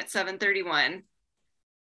Unit 731,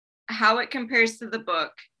 how it compares to the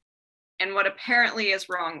book, and what apparently is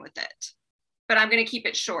wrong with it. But I'm going to keep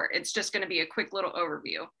it short. It's just going to be a quick little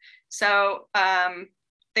overview. So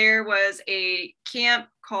there was a camp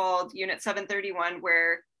called Unit 731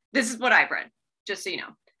 where, this is what I've read, just so you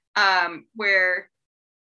know, where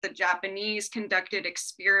the Japanese conducted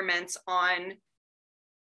experiments on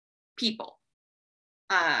people.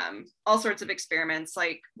 All sorts of experiments,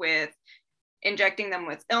 like with injecting them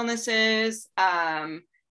with illnesses,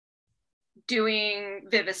 doing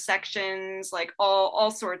vivisections, like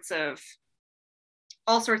all sorts of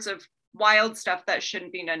wild stuff that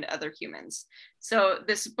shouldn't be done to other humans. So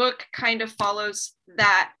this book kind of follows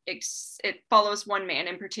that. It follows one man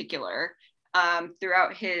in particular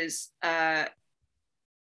throughout his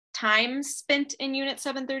time spent in Unit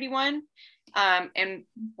 731. And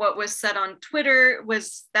what was said on Twitter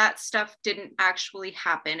was that stuff didn't actually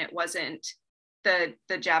happen. It wasn't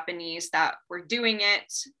the Japanese that were doing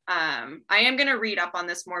it. I am going to read up on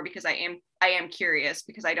this more because I am curious,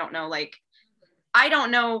 because I don't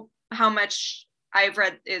know how much I've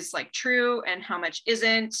read is like true and how much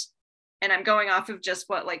isn't. And I'm going off of just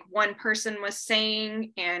what like one person was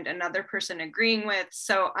saying and another person agreeing with.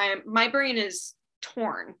 So my brain is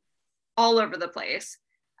torn all over the place.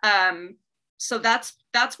 So that's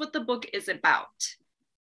what the book is about.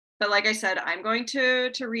 But like I said, I'm going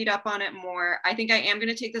to read up on it more. I think I am going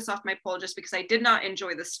to take this off my poll just because I did not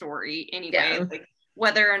enjoy the story anyway. Yeah. Like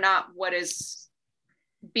whether or not what is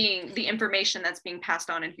being the information that's being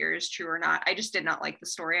passed on in here is true or not. I just did not like the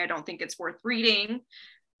story. I don't think it's worth reading,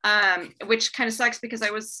 which kind of sucks because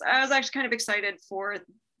I was actually kind of excited for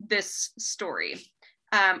this story.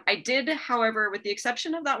 I did, however, with the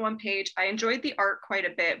exception of that one page, I enjoyed the art quite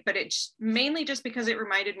a bit, but it's mainly just because it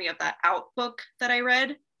reminded me of that Out book that I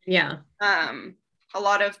read. Yeah. A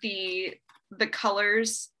lot of the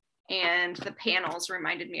colors and the panels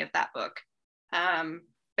reminded me of that book.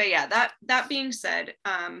 But yeah, that being said,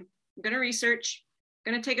 I'm going to research,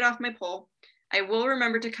 going to take it off my poll. I will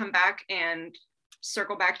remember to come back and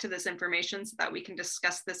circle back to this information so that we can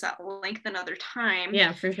discuss this at length another time.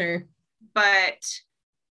 Yeah, for sure. But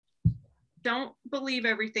don't believe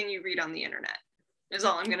everything you read on the internet is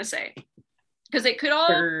all I'm going to say. Because it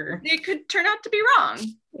could turn out to be wrong.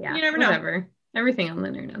 Yeah, you never know. Everything on the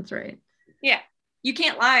internet's right. Yeah, you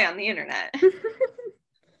can't lie on the internet.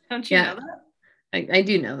 Don't you know that? I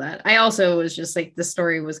do know that. I also was just like, the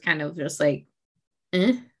story was kind of just like,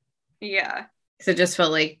 eh? Yeah. Because it just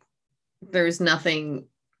felt like there's nothing.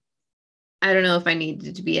 I don't know if I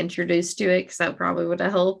needed to be introduced to it, because that probably would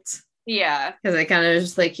have helped. Yeah. Because I kind of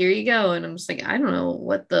just like, here you go. And I'm just like, I don't know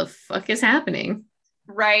what the fuck is happening.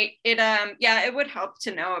 Right. It would help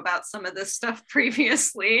to know about some of this stuff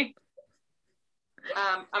previously.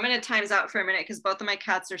 I'm going to times out for a minute because both of my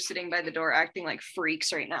cats are sitting by the door acting like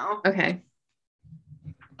freaks right now. Okay.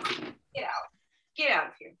 Get out. Get out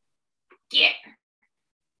of here. Get.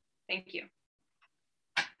 Thank you.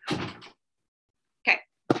 Okay.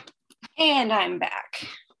 And I'm back.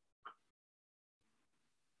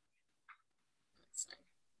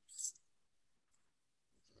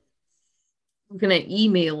 Looking at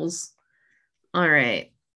emails. All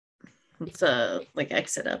right. Let's like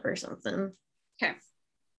exit up or something. Okay.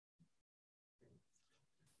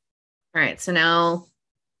 All right. So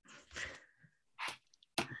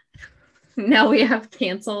now we have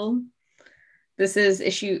canceled. This is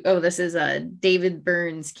David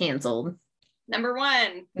Burns canceled. Number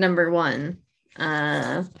one.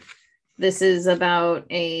 This is about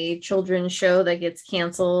a children's show that gets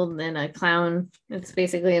canceled and a clown. It's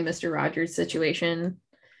basically a Mr. Rogers situation.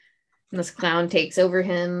 And this clown takes over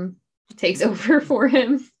for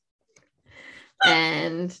him.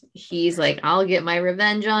 And he's like, I'll get my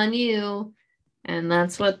revenge on you. And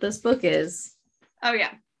that's what this book is. Oh,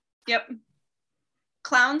 yeah. Yep.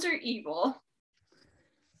 Clowns are evil.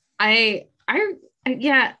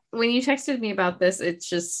 Yeah, when you texted me about this, it's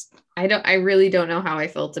just I really don't know how I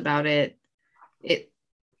felt about it. It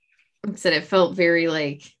felt very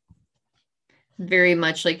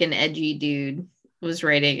much like an edgy dude was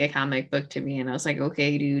writing a comic book to me, and I was like,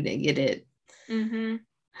 okay, dude, I get it. Mm-hmm.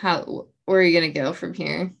 Where are you gonna go from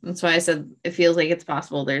here? That's why I said it feels like it's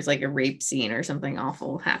possible there's like a rape scene or something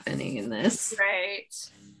awful happening in this. Right.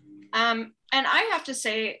 And I have to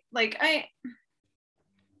say, like,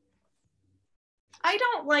 I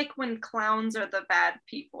don't like when clowns are the bad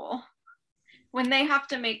people, when they have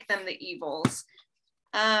to make them the evils.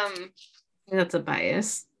 That's a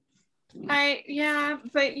bias. But I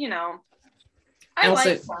Also,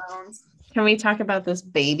 like clowns. Can we talk about this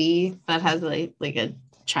baby that has like a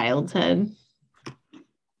child's head?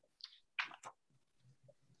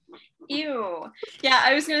 Ew. Yeah,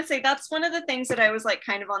 I was gonna say that's one of the things that I was like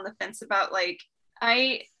kind of on the fence about. Like,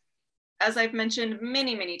 as I've mentioned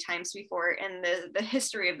many, many times before in the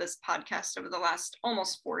history of this podcast over the last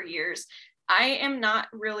almost 4 years, I am not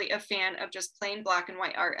really a fan of just plain black and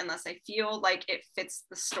white art unless I feel like it fits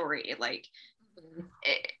the story. Like,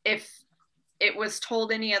 if it was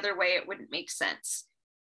told any other way, it wouldn't make sense.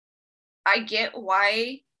 I get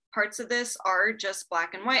why parts of this are just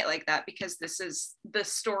black and white like that, because this is the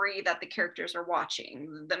story that the characters are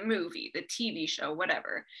watching, the movie, the TV show,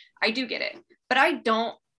 whatever. I do get it, but I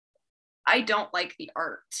don't like the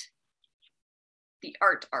art.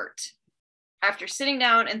 After sitting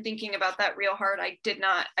down and thinking about that real hard, I did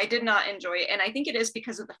not enjoy it. And I think it is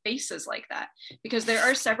because of the faces like that, because there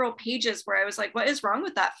are several pages where I was like, what is wrong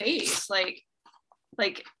with that face? Like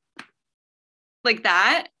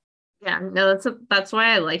that. Yeah, no, that's why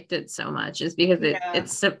I liked it so much, is because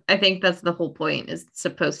it's I think that's the whole point, is it's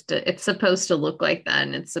supposed to look like that,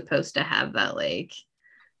 and it's supposed to have that like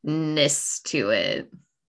ness to it.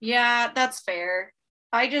 Yeah, that's fair.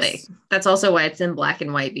 That's also why it's in black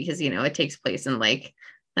and white, because it takes place in like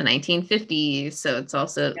the 1950s, so it's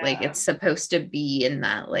also like it's supposed to be in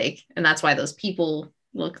that and that's why those people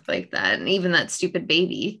look like that, and even that stupid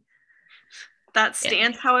baby. That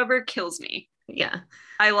stance, however, kills me. Yeah,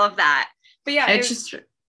 I love that. But yeah,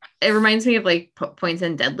 it reminds me of like points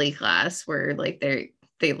in Deadly Class where like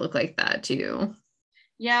they look like that too.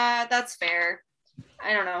 Yeah, that's fair.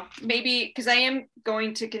 I don't know, maybe because I am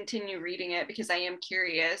going to continue reading it because I am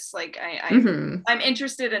curious. Like I'm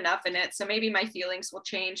interested enough in it, so maybe my feelings will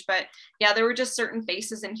change. But yeah, there were just certain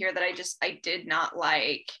faces in here that I did not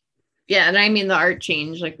like. Yeah, and I mean the art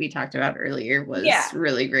change, like we talked about earlier, was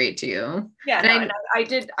really great too. Yeah, and I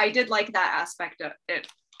did like that aspect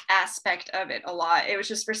of it a lot. It was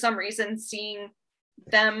just, for some reason, seeing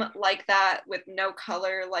them like that with no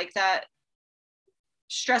color like that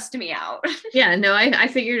stressed me out. Yeah, no, I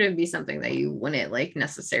figured it'd be something that you wouldn't like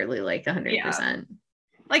necessarily like 100%.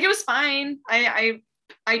 Like, it was fine. I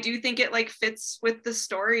do think it like fits with the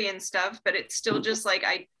story and stuff, but it's still just like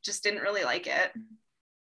I just didn't really like it.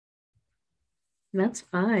 That's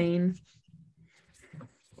fine.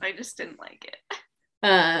 I just didn't like it.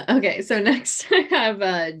 Okay, so next I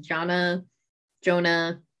have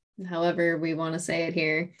Jonah, however we want to say it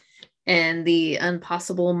here, and the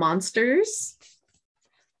Impossible Monsters.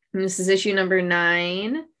 And this is issue number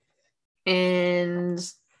 9,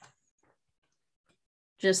 and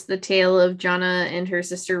just the tale of Jonna and her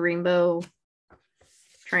sister Rainbow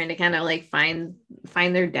trying to kind of like find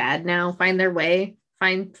their dad now, find their way,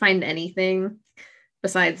 find anything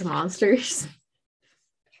besides monsters.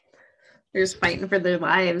 They're just fighting for their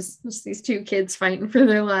lives. Just these two kids fighting for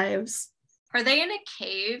their lives. Are they in a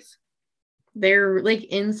cave? They're like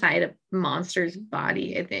inside a monster's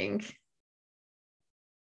body, I think.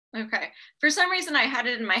 Okay. For some reason, I had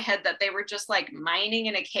it in my head that they were just like mining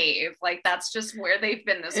in a cave. Like, that's just where they've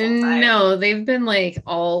been this whole time. No, they've been like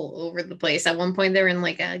all over the place. At one point, they were in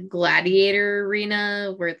like a gladiator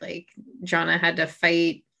arena where like Jonna had to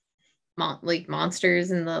fight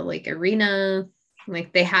monsters in the like arena.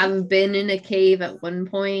 Like they have been in a cave at one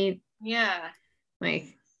point. Yeah. Like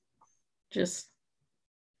just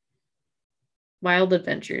wild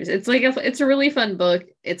adventures. It's like it's a really fun book.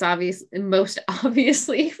 It's obvious, most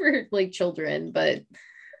obviously for like children, but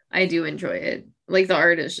I do enjoy it. Like the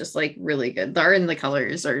art is just like really good. The art and the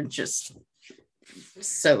colors are just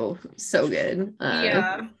so good.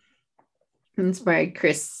 Yeah. It's by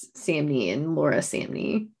Chris Samney and Laura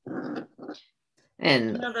Samney.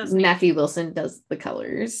 And Matthew Wilson does the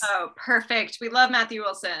colors. Oh, perfect. We love Matthew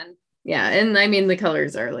Wilson. Yeah, and I mean the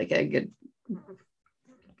colors are like a good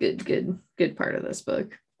part of this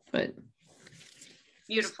book. But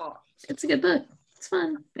beautiful. It's a good book. It's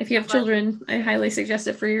fun. If you have children, I highly suggest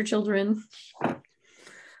it for your children. All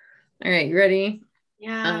right, you ready?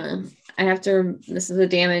 Yeah. This is a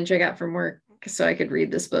damage I got from work so I could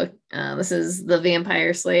read this book. This is The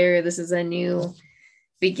Vampire Slayer. This is a new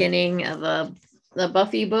beginning of the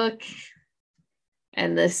Buffy book.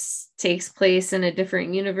 And this takes place in a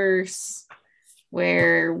different universe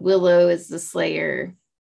where Willow is the Slayer,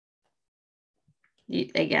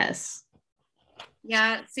 I guess.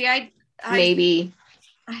 Yeah, see, I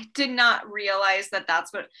did not realize that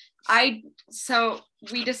that's what so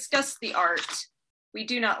we discussed the art. We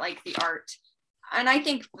do not like the art. And I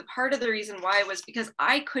think the part of the reason why was because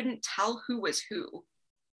I couldn't tell who was who.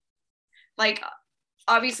 Like,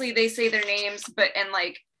 obviously they say their names, and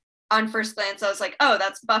like on first glance, I was like, oh,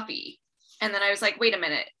 that's Buffy. And then I was like, wait a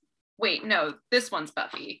minute. Wait, no, this one's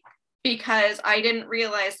Buffy. Because I didn't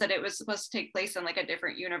realize that it was supposed to take place in like a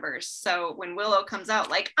different universe. So when Willow comes out,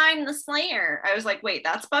 like, I'm the Slayer, I was like, wait,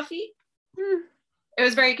 that's Buffy? It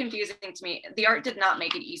was very confusing to me. The art did not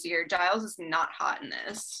make it easier. Giles is not hot in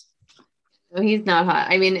this. No, he's not hot.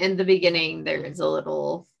 I mean, in the beginning, there is a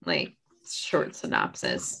little like short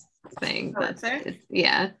synopsis thing. Oh, is there?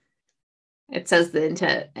 Yeah. It says the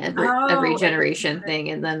intent every generation thing,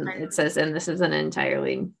 and then it says, and this is an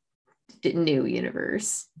entirely new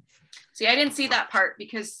universe. See, I didn't see that part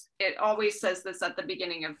because it always says this at the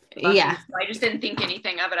beginning of Buffy. Yeah. So I just didn't think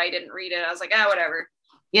anything of it. I didn't read it. I was like, whatever.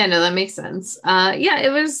 Yeah, no, that makes sense. Yeah,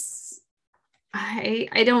 it was.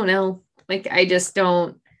 I don't know. Like, I just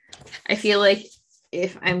don't. I feel like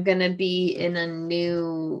if I'm gonna be in a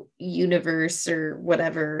new universe or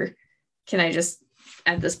whatever, can I just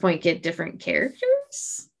at this point get different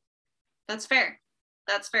characters? That's fair.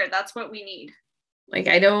 That's what we need. Like,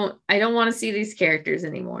 I don't want to see these characters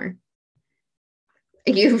anymore.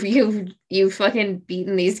 You've fucking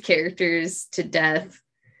beaten these characters to death.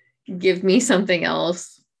 Give me something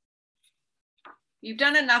else. You've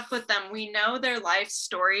done enough with them. We know their life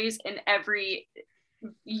stories in every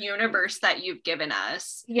universe that you've given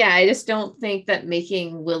us. Yeah, I just don't think that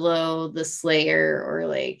making Willow the Slayer, or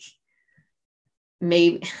like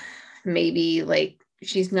maybe like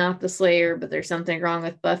she's not the Slayer, but there's something wrong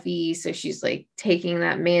with Buffy, so she's like taking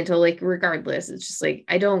that mantle. Like, regardless, it's just like,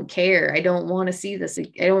 I don't care. I don't want to see this.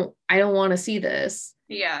 I don't want to see this.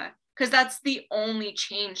 Yeah, because that's the only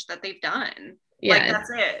change that they've done. Yeah, like that's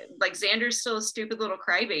it. Like, Xander's still a stupid little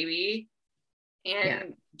crybaby,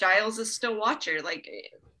 and Giles is still Watcher. Like,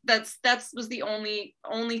 that was the only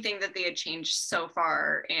thing that they had changed so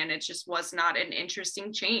far, and it just was not an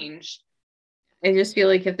interesting change. I just feel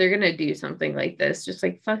like if they're gonna do something like this, just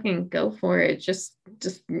like fucking go for it. Just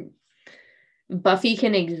Buffy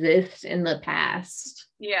can exist in the past.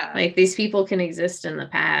 Yeah. Like, these people can exist in the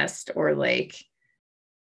past, or like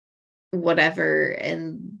whatever,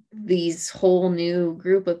 and these whole new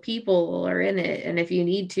group of people are in it. And if you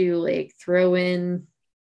need to, like, throw in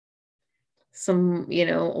some,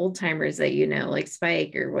 old timers that like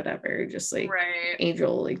Spike or whatever, just like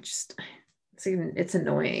Angel, like, just it's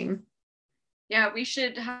annoying. Yeah, we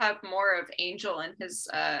should have more of Angel and his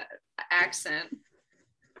accent.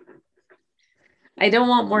 I don't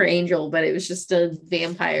want more Angel, but it was just a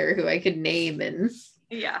vampire who I could name and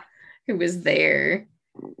who was there.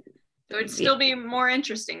 It would still be more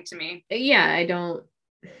interesting to me. Yeah, I don't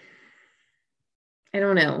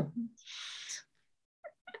know.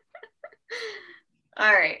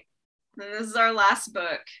 All right. And this is our last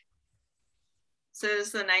book. This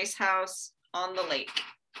is The Nice House on the Lake.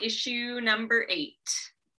 Issue number 8.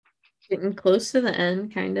 Getting close to the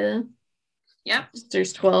end, kind of. Yep.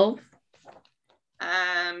 There's 12.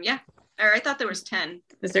 Yeah. Or I thought there was 10.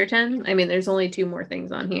 Is there 10? I mean, there's only 2 more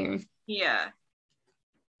things on here. Yeah.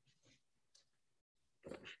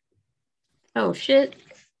 Oh, shit.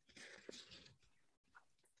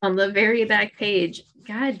 On the very back page.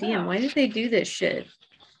 God damn, why did they do this shit?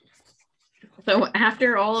 So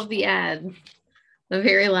after all of the ads, the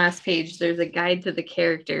very last page, there's a guide to the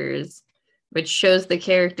characters, which shows the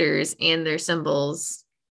characters and their symbols.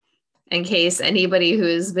 in case anybody who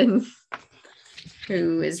is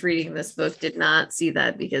reading this book did not see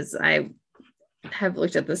that, because I have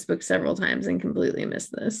looked at this book several times and completely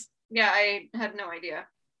missed this. Yeah, I had no idea.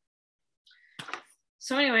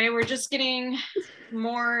 So anyway, we're just getting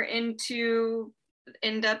more into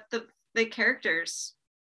in-depth the characters.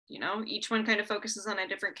 You know, each one kind of focuses on a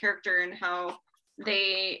different character and how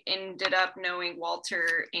they ended up knowing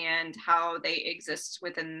Walter and how they exist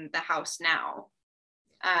within the house now.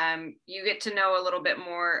 You get to know a little bit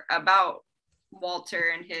more about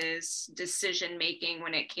Walter and his decision making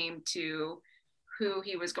when it came to who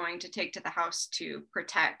he was going to take to the house to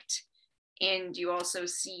protect. And you also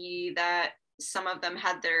see that some of them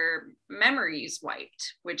had their memories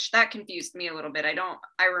wiped, which that confused me a little bit.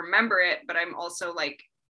 I remember it, but I'm also like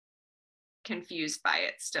confused by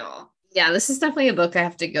it still. Yeah, this is definitely a book I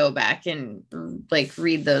have to go back and like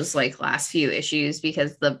read those like last few issues,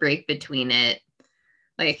 because the break between it,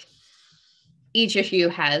 like each issue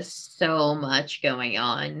has so much going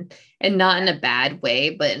on, and not in a bad way,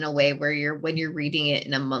 but in a way where when you're reading it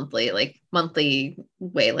in a monthly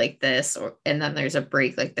way like this, and then there's a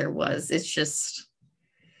break like there was, it's just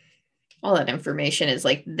all that information is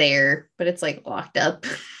like there, but it's like locked up.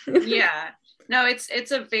 Yeah. No,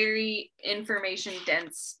 it's a very information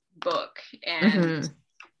dense book. And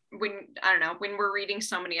when we're reading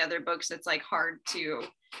so many other books, it's like hard to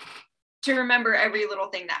remember every little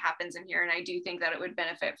thing that happens in here. And I do think that it would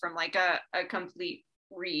benefit from like a complete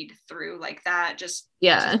read through like that, just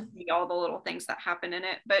to see all the little things that happen in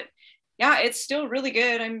it. But yeah, it's still really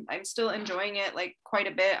good. I'm still enjoying it like quite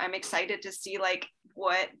a bit. I'm excited to see like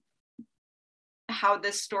how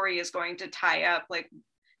this story is going to tie up, like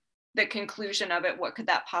the conclusion of it. What could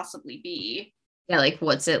that possibly be? Yeah, like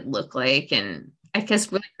what's it look like? And I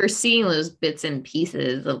guess we're seeing those bits and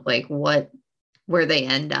pieces of like where they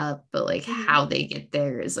end up, but like how they get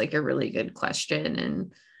there is like a really good question.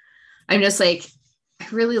 And I'm just like, I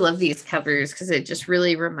really love these covers, because it just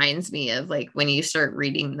really reminds me of like when you start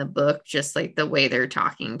reading the book, just like the way they're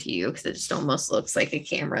talking to you, because it just almost looks like a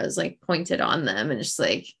camera is like pointed on them, and just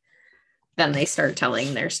like then they start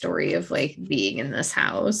telling their story of like being in this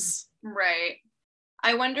house. Right.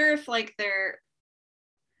 I wonder if like they're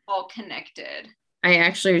all connected. I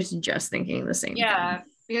actually was just thinking the same thing.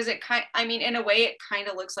 Because in a way it kind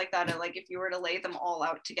of looks like that. And like if you were to lay them all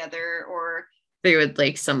out together, or they would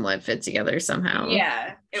like somewhat fit together somehow.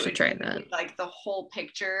 Yeah, it would try that. Like the whole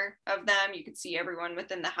picture of them, you could see everyone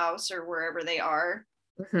within the house or wherever they are.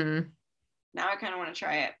 Now I kind of want to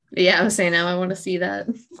try it. Yeah, I was saying now I want to see that.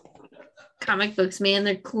 Comic books, man,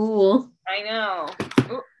 they're cool. I know.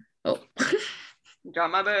 Oh, drop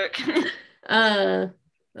my book.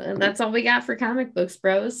 That's all we got for comic books,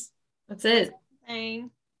 bros. That's it. Dang.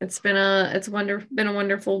 It's been a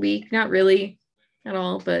wonderful week. Not really at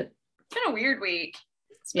all, but it's been a weird week.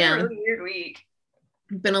 It's been a really weird week.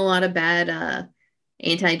 Been a lot of bad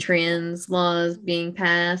anti-trans laws being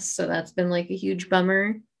passed, so that's been like a huge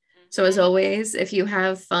bummer. So as always, if you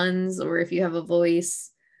have funds or if you have a voice,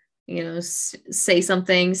 say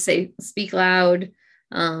something, speak loud.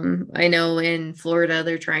 I know in Florida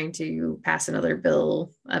they're trying to pass another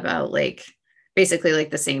bill about like basically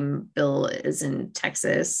like the same bill as in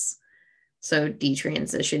Texas, so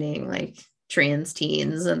detransitioning like trans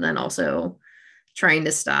teens, and then also trying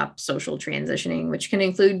to stop social transitioning, which can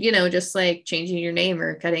include just like changing your name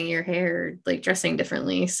or cutting your hair, like dressing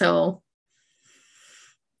differently. So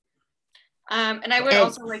and I would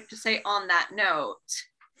also like to say on that note,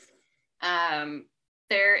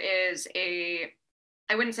 there is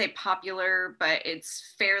I wouldn't say popular, but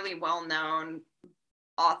it's fairly well-known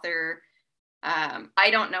author. I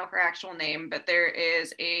don't know her actual name, but there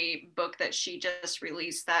is a book that she just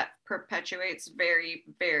released that perpetuates very,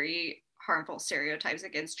 very harmful stereotypes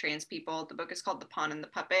against trans people. The book is called The Pawn and the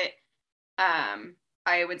Puppet.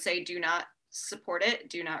 I would say do not support it,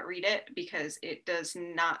 do not read it, because it does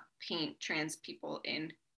not paint trans people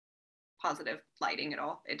in positive lighting at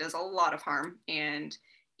all. It does a lot of harm, and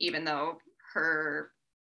even though her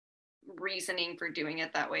reasoning for doing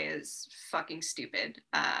it that way is fucking stupid,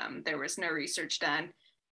 there was no research done,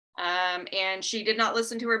 and she did not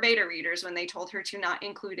listen to her beta readers when they told her to not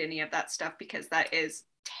include any of that stuff, because that is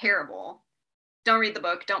terrible. Don't read the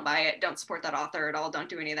book, don't buy it, don't support that author at all, don't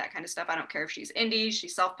do any of that kind of stuff. I don't care if she's indie, she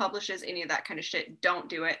self-publishes, any of that kind of shit, don't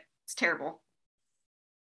do it. It's terrible.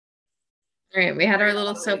 All right, we had our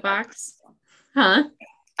little soapbox. Huh?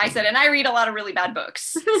 I said, and I read a lot of really bad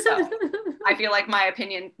books, so I feel like my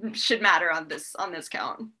opinion should matter on this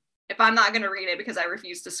count. If I'm not going to read it because I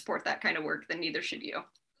refuse to support that kind of work, then neither should you.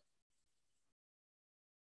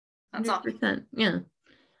 That's 100%, all. Yeah.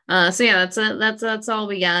 So yeah, that's all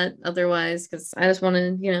we got otherwise, because I just want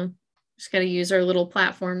to, just got to use our little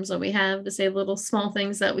platforms that we have to say little small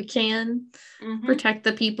things that we can protect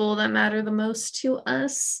the people that matter the most to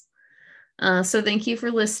us. So thank you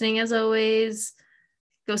for listening as always.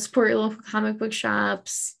 Go support your local comic book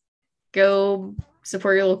shops. Go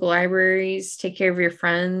support your local libraries. Take care of your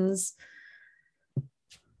friends.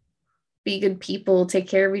 Be good people. Take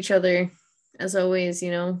care of each other. As always,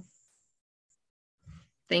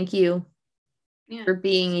 thank you for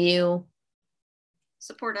being you.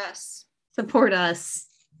 Support us. Support us.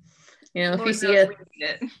 If Lord you see it,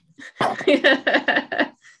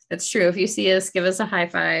 it. It's true. If you see us, give us a high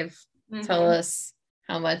five. Tell us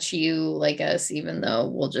how much you like us, even though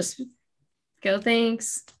we'll just go,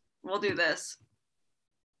 thanks. We'll do this.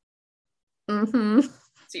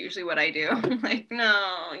 It's usually what I do. Like,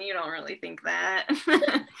 no, you don't really think that.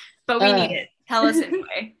 But we need it. Tell us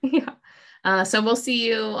anyway. Yeah. So we'll see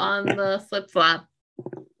you on the flip flop.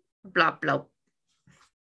 Blop blop.